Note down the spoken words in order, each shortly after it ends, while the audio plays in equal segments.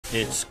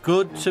It's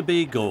good to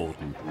be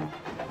Gordon.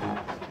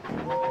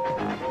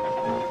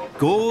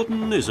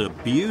 Gordon is a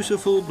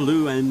beautiful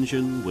blue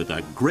engine with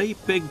a great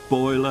big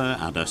boiler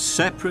and a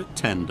separate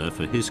tender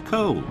for his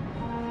coal.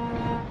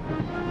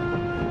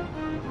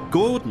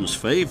 Gordon's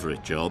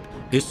favourite job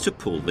is to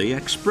pull the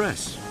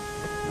express.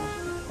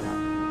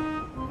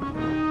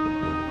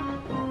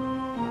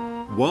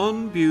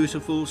 One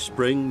beautiful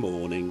spring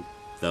morning,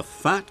 the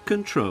fat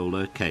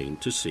controller came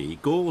to see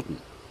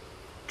Gordon.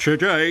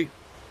 "Today,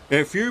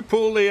 if you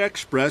pull the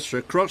express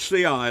across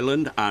the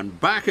island and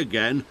back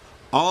again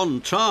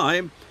on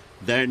time,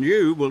 then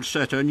you will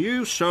set a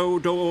new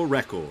Sodor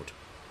record."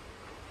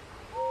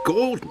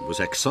 Gordon was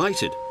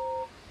excited.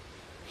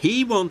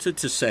 He wanted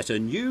to set a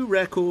new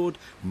record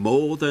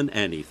more than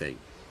anything.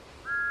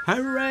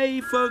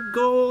 "Hooray for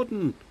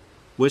Gordon!"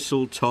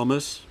 whistled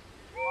Thomas,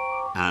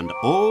 and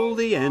all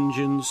the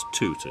engines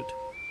tooted.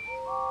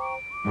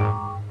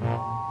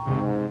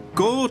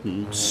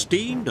 Gordon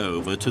steamed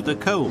over to the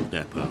coal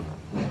depot.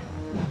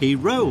 He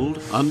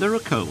rolled under a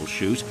coal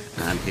chute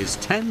and his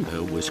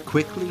tender was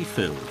quickly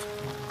filled.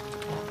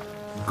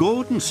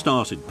 Gordon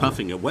started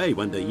puffing away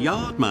when the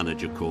yard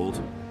manager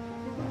called,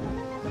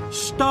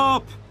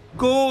 "Stop,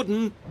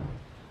 Gordon!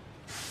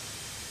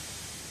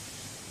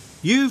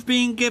 You've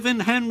been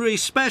given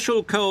Henry's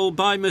special coal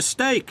by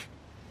mistake."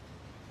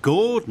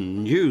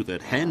 Gordon knew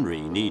that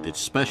Henry needed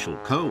special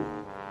coal,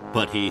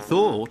 but he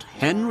thought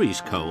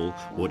Henry's coal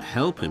would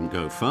help him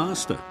go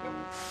faster.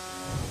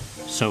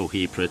 So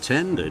he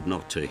pretended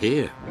not to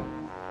hear.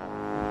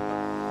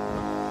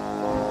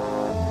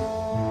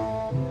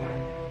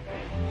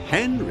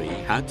 Henry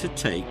had to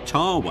take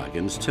tar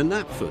wagons to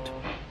Knapford.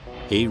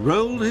 He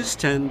rolled his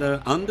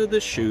tender under the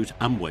chute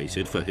and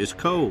waited for his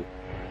coal.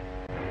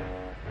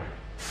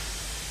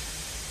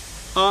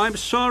 "I'm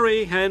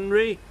sorry,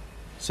 Henry,"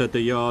 said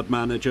the yard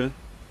manager.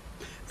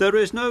 "There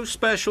is no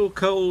special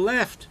coal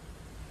left.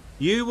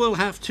 You will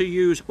have to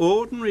use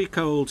ordinary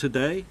coal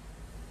today."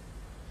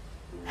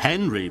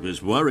 Henry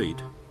was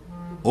worried.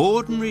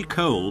 Ordinary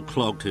coal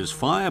clogged his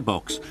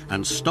firebox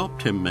and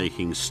stopped him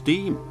making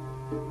steam,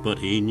 but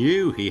he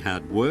knew he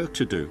had work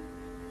to do.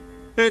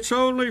 "It's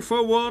only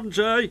for one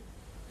day,"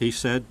 he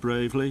said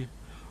bravely.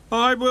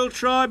 "I will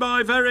try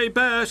my very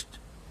best."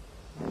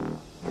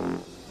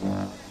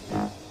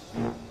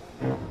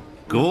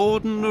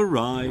 Gordon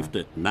arrived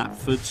at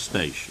Knapford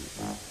station.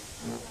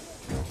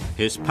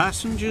 His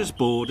passengers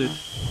boarded,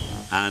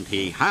 and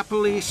he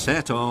happily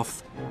set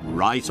off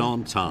right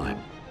on time.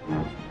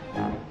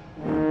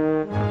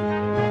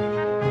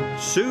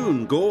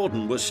 Soon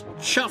Gordon was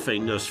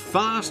chuffing as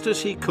fast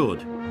as he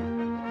could.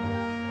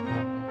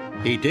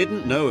 He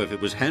didn't know if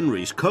it was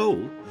Henry's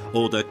coal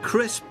or the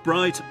crisp,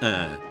 bright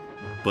air,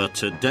 but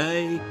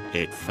today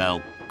it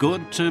felt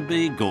good to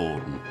be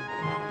Gordon.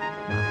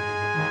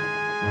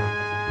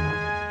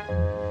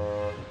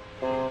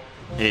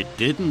 It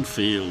didn't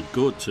feel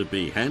good to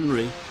be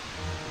Henry.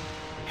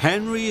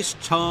 Henry's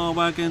tar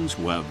wagons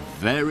were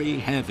very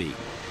heavy,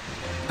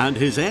 and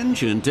his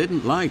engine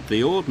didn't like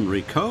the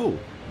ordinary coal.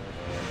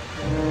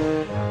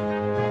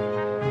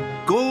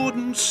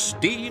 Gordon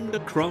steamed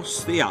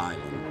across the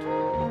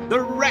island.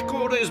 "The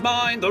record is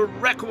mine! The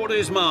record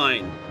is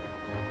mine!"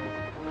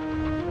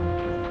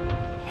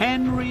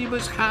 Henry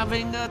was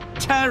having a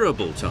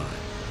terrible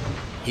time.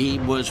 He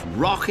was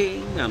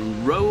rocking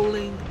and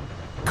rolling,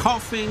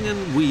 coughing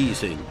and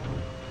wheezing.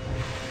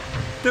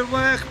 "The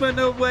workmen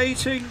are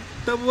waiting!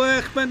 The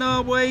workmen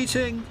are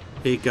waiting!"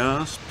 he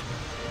gasped.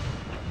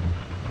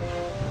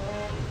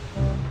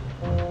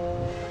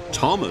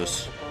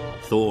 Thomas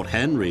thought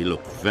Henry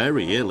looked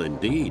very ill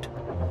indeed.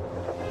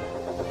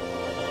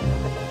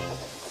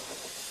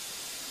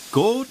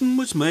 Gordon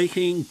was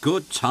making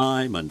good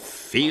time and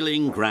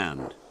feeling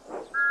grand.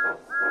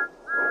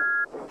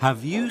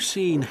 "Have you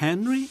seen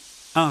Henry?"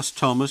 asked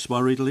Thomas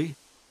worriedly.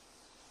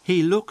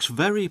 "He looks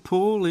very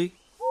poorly."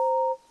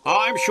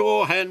 "I'm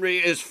sure Henry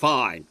is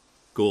fine,"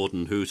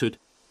 Gordon hooted.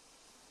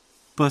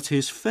 "But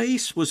his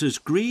face was as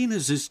green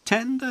as his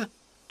tender,"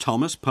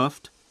 Thomas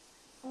puffed.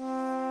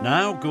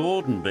 Now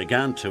Gordon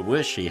began to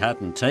wish he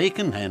hadn't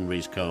taken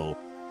Henry's coal,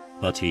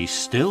 but he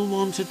still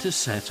wanted to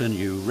set a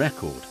new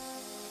record.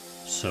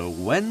 So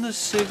when the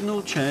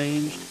signal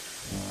changed,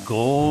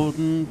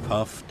 Gordon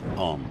puffed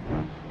on.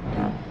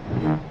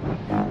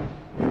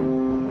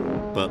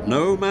 But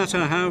no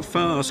matter how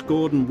fast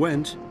Gordon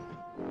went,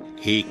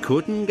 he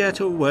couldn't get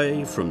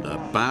away from the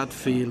bad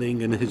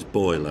feeling in his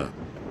boiler.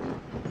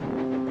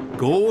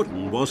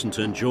 Gordon wasn't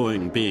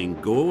enjoying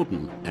being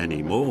Gordon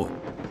anymore.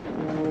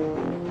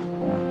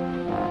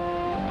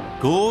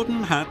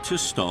 Gordon had to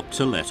stop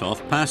to let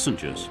off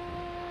passengers.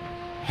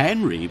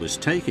 Henry was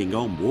taking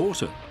on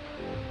water.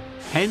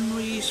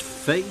 Henry's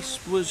face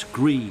was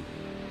green.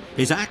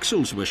 His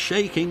axles were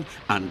shaking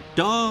and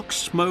dark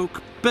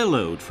smoke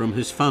billowed from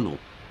his funnel.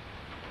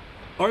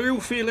 "Are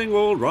you feeling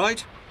all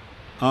right?"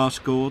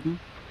 asked Gordon.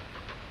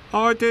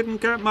 "I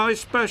didn't get my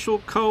special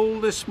coal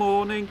this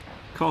morning,"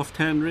 coughed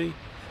Henry.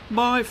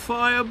 "My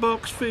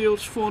firebox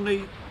feels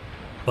funny."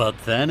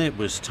 But then it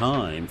was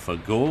time for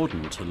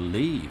Gordon to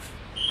leave.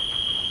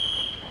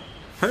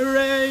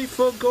 Hooray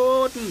for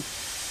Gordon,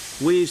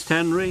 wheezed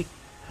Henry.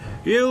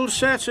 You'll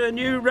set a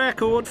new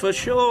record for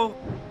sure.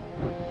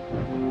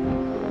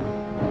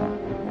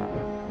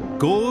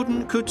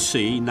 Gordon could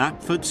see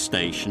Knapford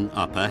Station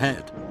up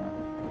ahead.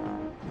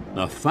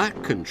 The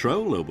Fat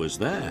Controller was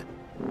there.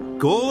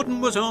 Gordon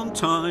was on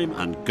time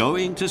and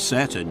going to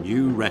set a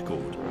new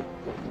record.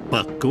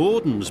 But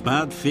Gordon's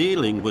bad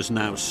feeling was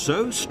now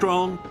so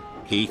strong,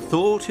 he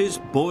thought his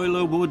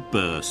boiler would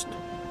burst.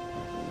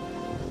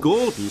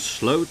 Gordon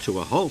slowed to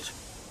a halt.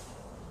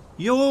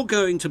 "You're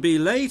going to be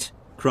late,"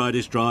 cried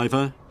his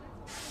driver.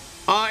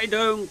 "I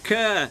don't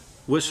care,"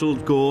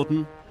 whistled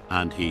Gordon,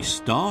 and he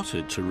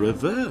started to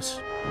reverse.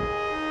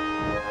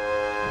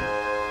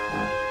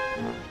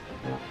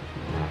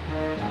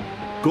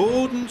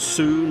 Gordon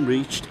soon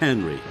reached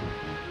Henry.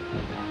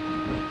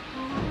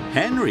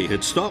 Henry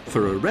had stopped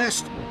for a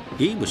rest.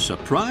 He was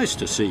surprised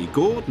to see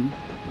Gordon.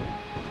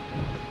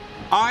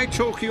 "I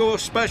took your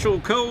special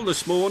coal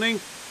this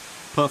morning,"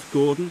 puffed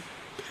Gordon.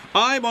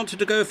 "I wanted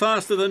to go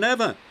faster than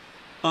ever.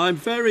 I'm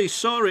very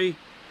sorry.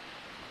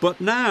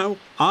 But now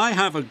I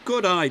have a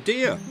good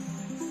idea."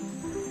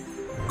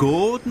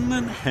 Gordon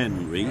and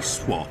Henry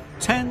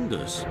swapped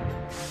tenders.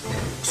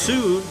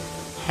 Soon,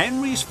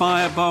 Henry's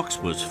firebox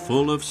was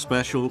full of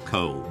special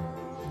coal.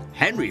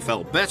 Henry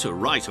felt better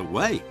right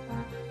away.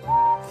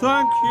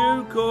 "Thank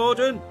you,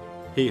 Gordon,"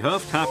 he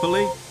huffed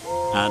happily,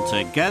 and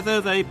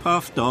together they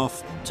puffed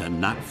off to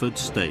Knapford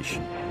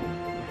Station.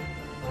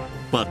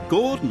 But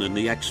Gordon and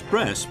the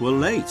express were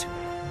late.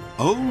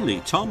 Only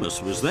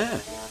Thomas was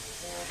there.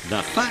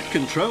 The Fat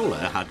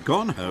Controller had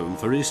gone home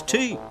for his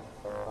tea.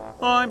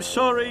 "I'm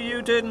sorry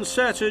you didn't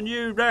set a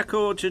new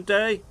record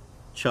today,"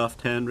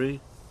 chuffed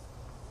Henry.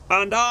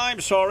 "And I'm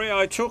sorry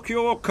I took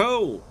your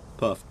coal,"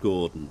 puffed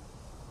Gordon.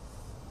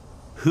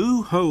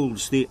 "Who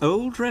holds the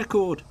old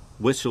record?"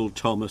 whistled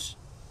Thomas.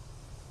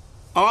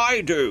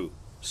 "I do,"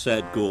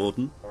 said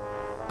Gordon,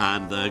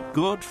 and the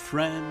good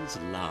friends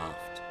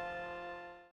laughed.